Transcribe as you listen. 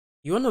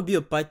You want to be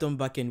a Python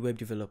backend web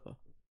developer?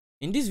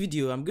 In this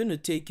video, I'm going to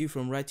take you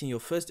from writing your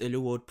first Hello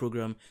World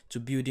program to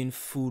building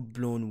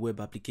full-blown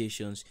web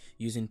applications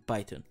using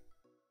Python.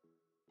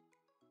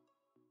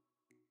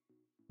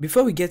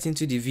 Before we get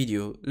into the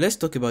video, let's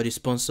talk about the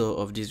sponsor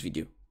of this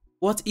video.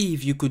 What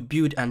if you could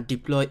build and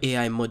deploy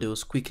AI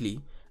models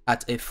quickly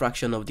at a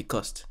fraction of the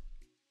cost?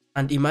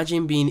 And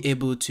imagine being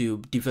able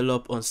to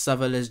develop on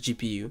serverless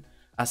GPU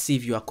as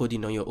if you are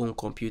coding on your own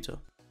computer.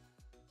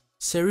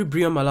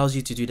 Cerebrium allows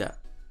you to do that.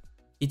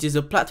 It is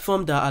a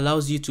platform that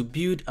allows you to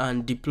build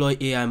and deploy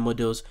AI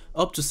models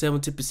up to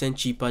 70%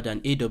 cheaper than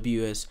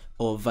AWS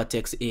or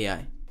Vertex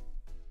AI.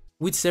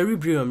 With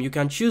Cerebrium, you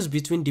can choose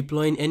between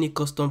deploying any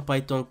custom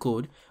Python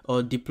code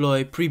or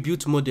deploy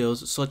pre-built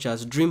models such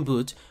as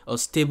Dreamboot or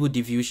Stable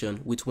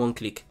Diffusion with one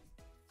click.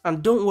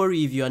 And don't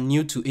worry if you are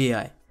new to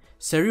AI.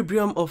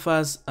 Cerebrium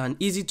offers an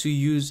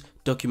easy-to-use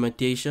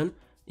documentation,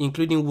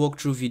 including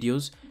walkthrough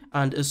videos,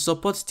 and a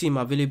support team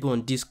available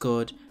on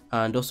Discord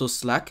and also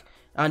Slack.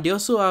 And they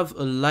also have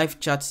a live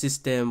chat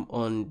system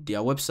on their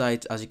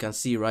website, as you can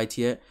see right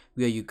here,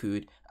 where you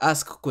could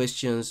ask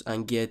questions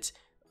and get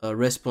a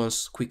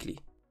response quickly.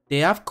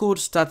 They have code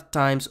start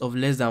times of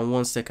less than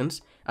 1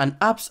 second, and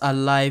apps are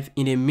live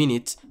in a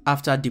minute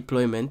after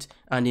deployment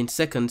and in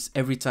seconds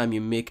every time you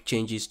make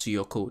changes to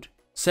your code.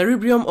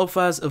 Cerebrium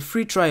offers a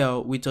free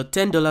trial with a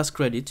 $10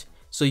 credit,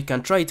 so you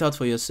can try it out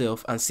for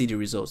yourself and see the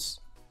results.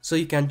 So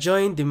you can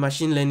join the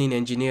machine learning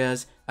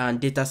engineers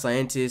and data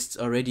scientists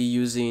already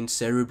using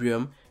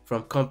Cerebrium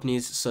from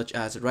companies such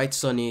as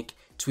Writesonic,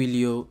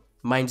 Twilio,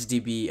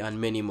 MindsDB, and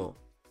many more.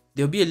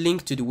 There will be a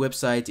link to the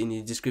website in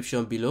the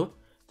description below.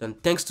 Then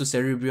thanks to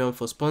Cerebrium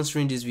for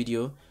sponsoring this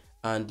video,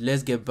 and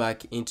let's get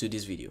back into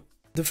this video.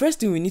 The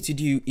first thing we need to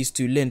do is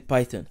to learn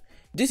Python.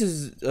 This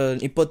is an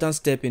important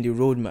step in the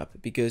roadmap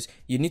because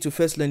you need to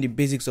first learn the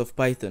basics of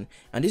Python,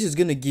 and this is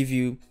going to give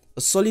you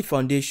a solid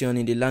foundation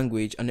in the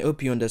language and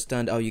help you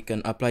understand how you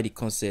can apply the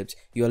concepts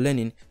you are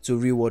learning to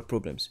real world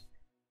problems.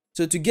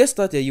 So to get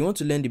started, you want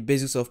to learn the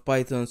basics of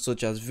Python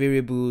such as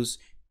variables,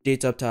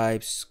 data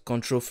types,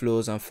 control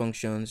flows and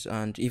functions,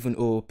 and even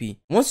OOP.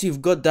 Once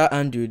you've got that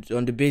handled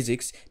on the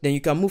basics, then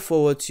you can move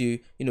forward to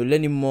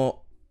learning more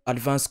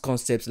advanced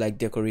concepts like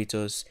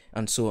decorators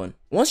and so on.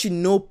 Once you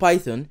know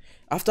Python,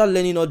 after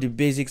learning all the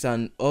basics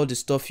and all the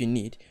stuff you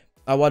need,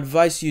 I would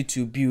advise you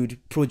to build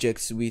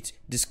projects with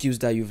the skills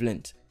that you've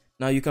learned.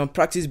 Now you can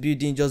practice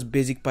building just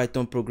basic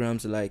Python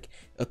programs like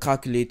a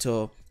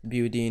calculator,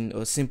 building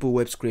a simple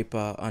web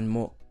scraper, and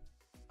more.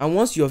 And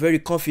once you're very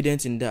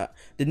confident in that,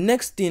 the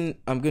next thing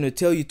I'm going to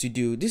tell you to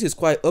do, this is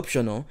quite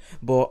optional,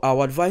 but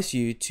I'll advise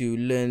you to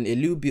learn a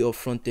little bit of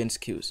front-end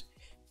skills.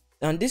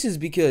 And this is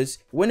because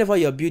whenever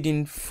you're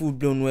building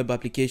full-blown web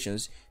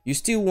applications, you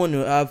still want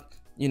to have,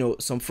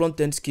 some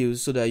front-end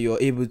skills so that you're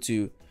able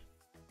to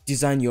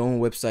design your own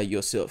website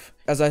yourself.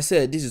 As I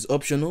said, this is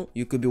optional.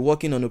 You could be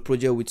working on a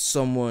project with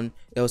someone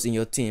else in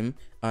your team,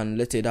 and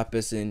let's say that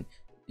person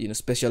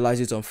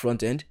specializes on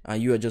front end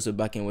and you are just a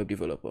backend web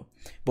developer.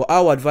 But I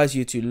would advise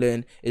you to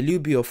learn a little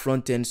bit of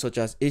front end such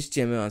as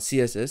HTML and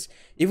CSS,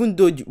 even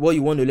though what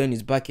you want to learn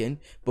is backend,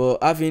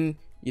 but having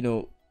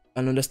an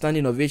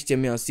understanding of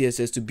HTML and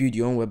CSS to build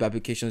your own web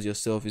applications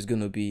yourself is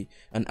going to be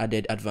an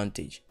added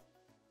advantage.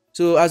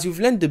 So as you've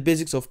learned the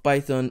basics of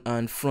Python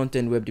and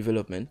front-end web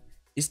development,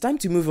 it's time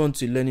to move on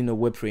to learning a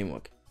web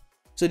framework.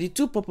 So the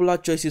two popular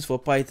choices for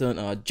Python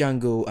are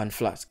Django and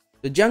Flask.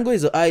 The Django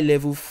is a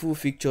high-level,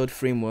 full-featured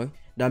framework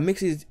that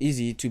makes it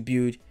easy to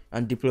build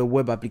and deploy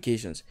web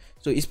applications.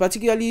 So it's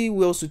particularly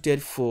well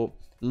suited for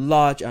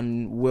large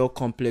and well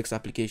complex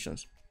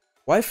applications.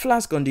 While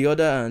Flask, on the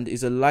other hand,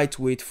 is a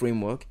lightweight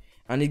framework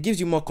and it gives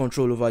you more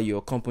control over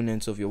your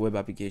components of your web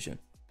application.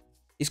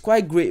 It's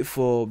quite great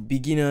for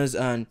beginners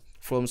and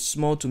from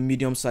small to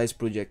medium-sized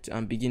projects,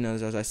 and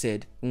beginners, as I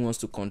said, who wants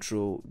to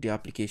control the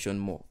application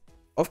more.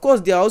 Of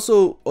course, there are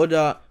also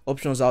other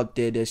options out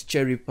there. There's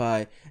Cherry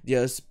Pie.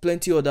 There's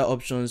plenty other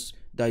options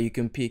that you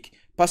can pick.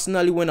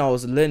 Personally, when I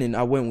was learning,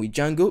 I went with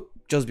Django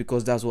just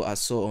because that's what I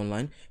saw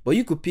online. But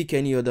you could pick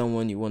any other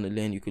one you want to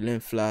learn. You could learn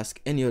Flask,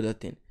 any other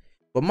thing.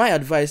 But my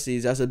advice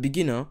is, as a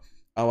beginner,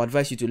 I'll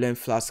advise you to learn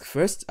Flask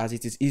first, as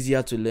it is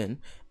easier to learn,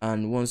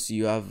 and once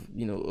you have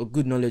a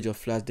good knowledge of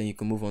Flask, then you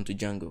can move on to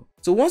Django.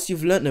 So once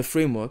you've learned a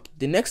framework,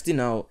 the next thing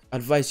I'll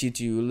advise you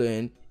to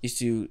learn is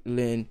to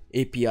learn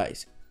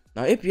APIs.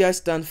 Now APIs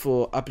stand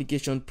for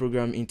Application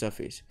Program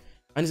Interface,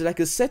 and it's like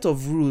a set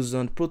of rules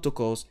and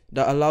protocols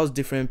that allows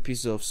different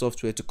pieces of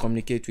software to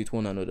communicate with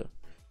one another.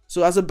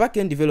 So as a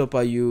backend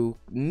developer, you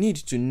need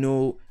to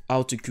know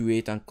how to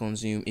create and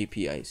consume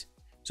APIs.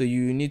 So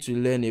you need to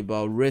learn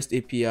about REST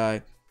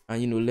API,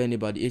 and learn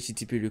about the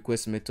HTTP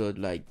request method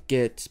like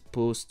get,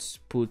 post,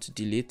 put,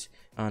 delete,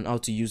 and how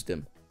to use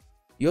them.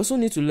 You also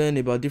need to learn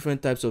about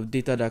different types of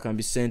data that can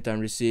be sent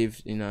and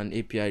received in an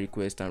API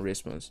request and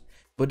response.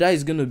 But that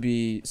is going to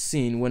be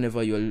seen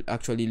whenever you're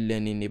actually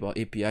learning about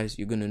APIs.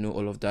 You're going to know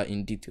all of that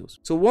in details.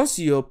 So once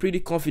you're pretty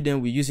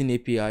confident with using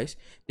APIs,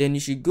 then you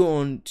should go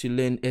on to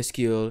learn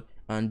SQL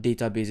and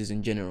databases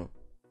in general.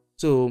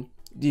 So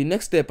the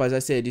next step, as I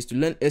said, is to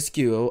learn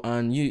SQL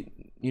and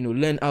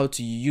learn how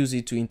to use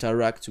it to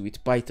interact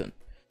with Python.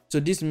 So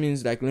this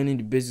means like learning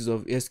the basics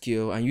of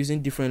SQL and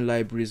using different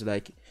libraries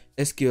like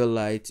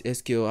SQLite,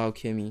 SQL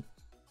Alchemy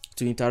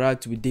to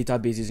interact with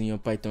databases in your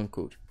Python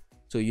code.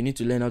 So you need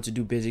to learn how to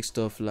do basic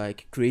stuff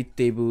like create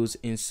tables,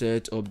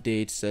 insert,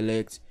 update,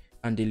 select,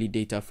 and delete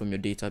data from your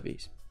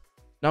database.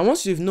 Now,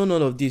 once you've known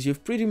all of this,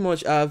 you've pretty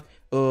much have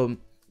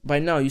by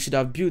now you should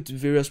have built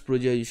various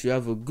projects. You should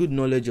have a good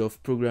knowledge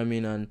of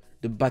programming and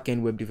the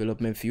backend web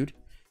development field.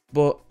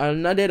 But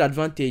another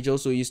advantage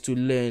also is to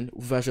learn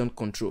version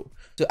control.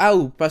 So I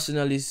would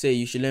personally say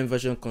you should learn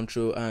version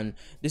control, and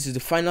this is the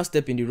final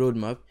step in the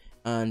roadmap,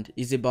 and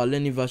it's about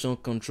learning version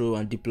control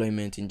and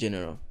deployment in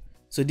general.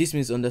 So this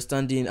means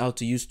understanding how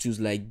to use tools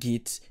like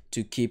Git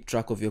to keep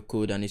track of your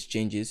code and its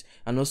changes,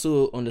 and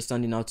also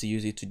understanding how to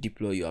use it to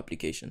deploy your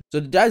application. So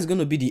that is going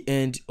to be the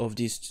end of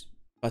this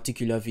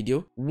particular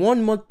video.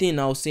 One more thing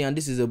I'll say, and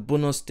this is a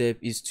bonus step,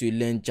 is to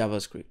learn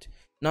JavaScript.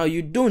 Now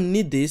you don't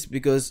need this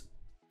because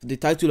the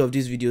title of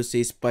this video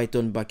says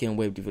Python backend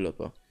web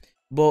developer,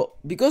 but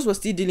because we're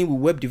still dealing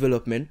with web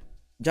development,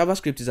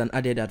 JavaScript is an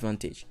added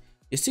advantage.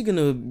 You're still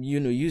gonna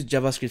use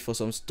JavaScript for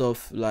some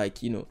stuff like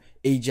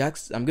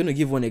Ajax. I'm gonna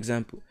give one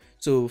example.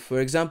 So for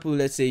example,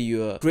 let's say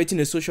you're creating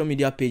a social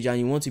media page and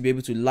you want to be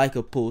able to like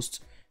a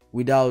post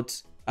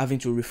without having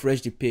to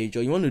refresh the page,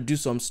 or you want to do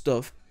some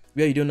stuff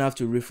where you don't have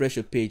to refresh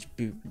a page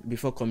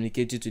before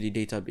communicating to the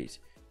database.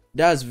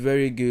 That's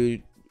very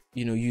good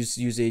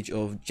usage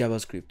of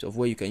JavaScript, of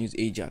where you can use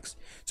Ajax.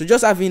 So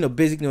just having a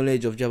basic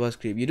knowledge of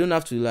JavaScript, you don't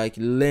have to like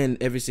learn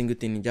every single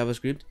thing in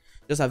JavaScript.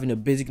 Just having a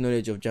basic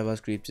knowledge of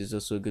JavaScript is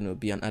also going to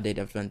be an added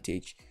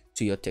advantage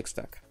to your tech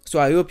stack. So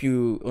I hope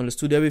you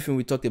understood everything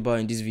we talked about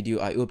in this video.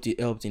 I hope it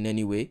helped in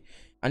any way,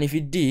 and if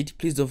it did,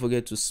 please don't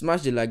forget to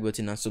smash the like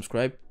button and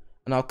subscribe,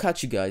 and I'll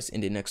catch you guys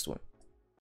in the next one.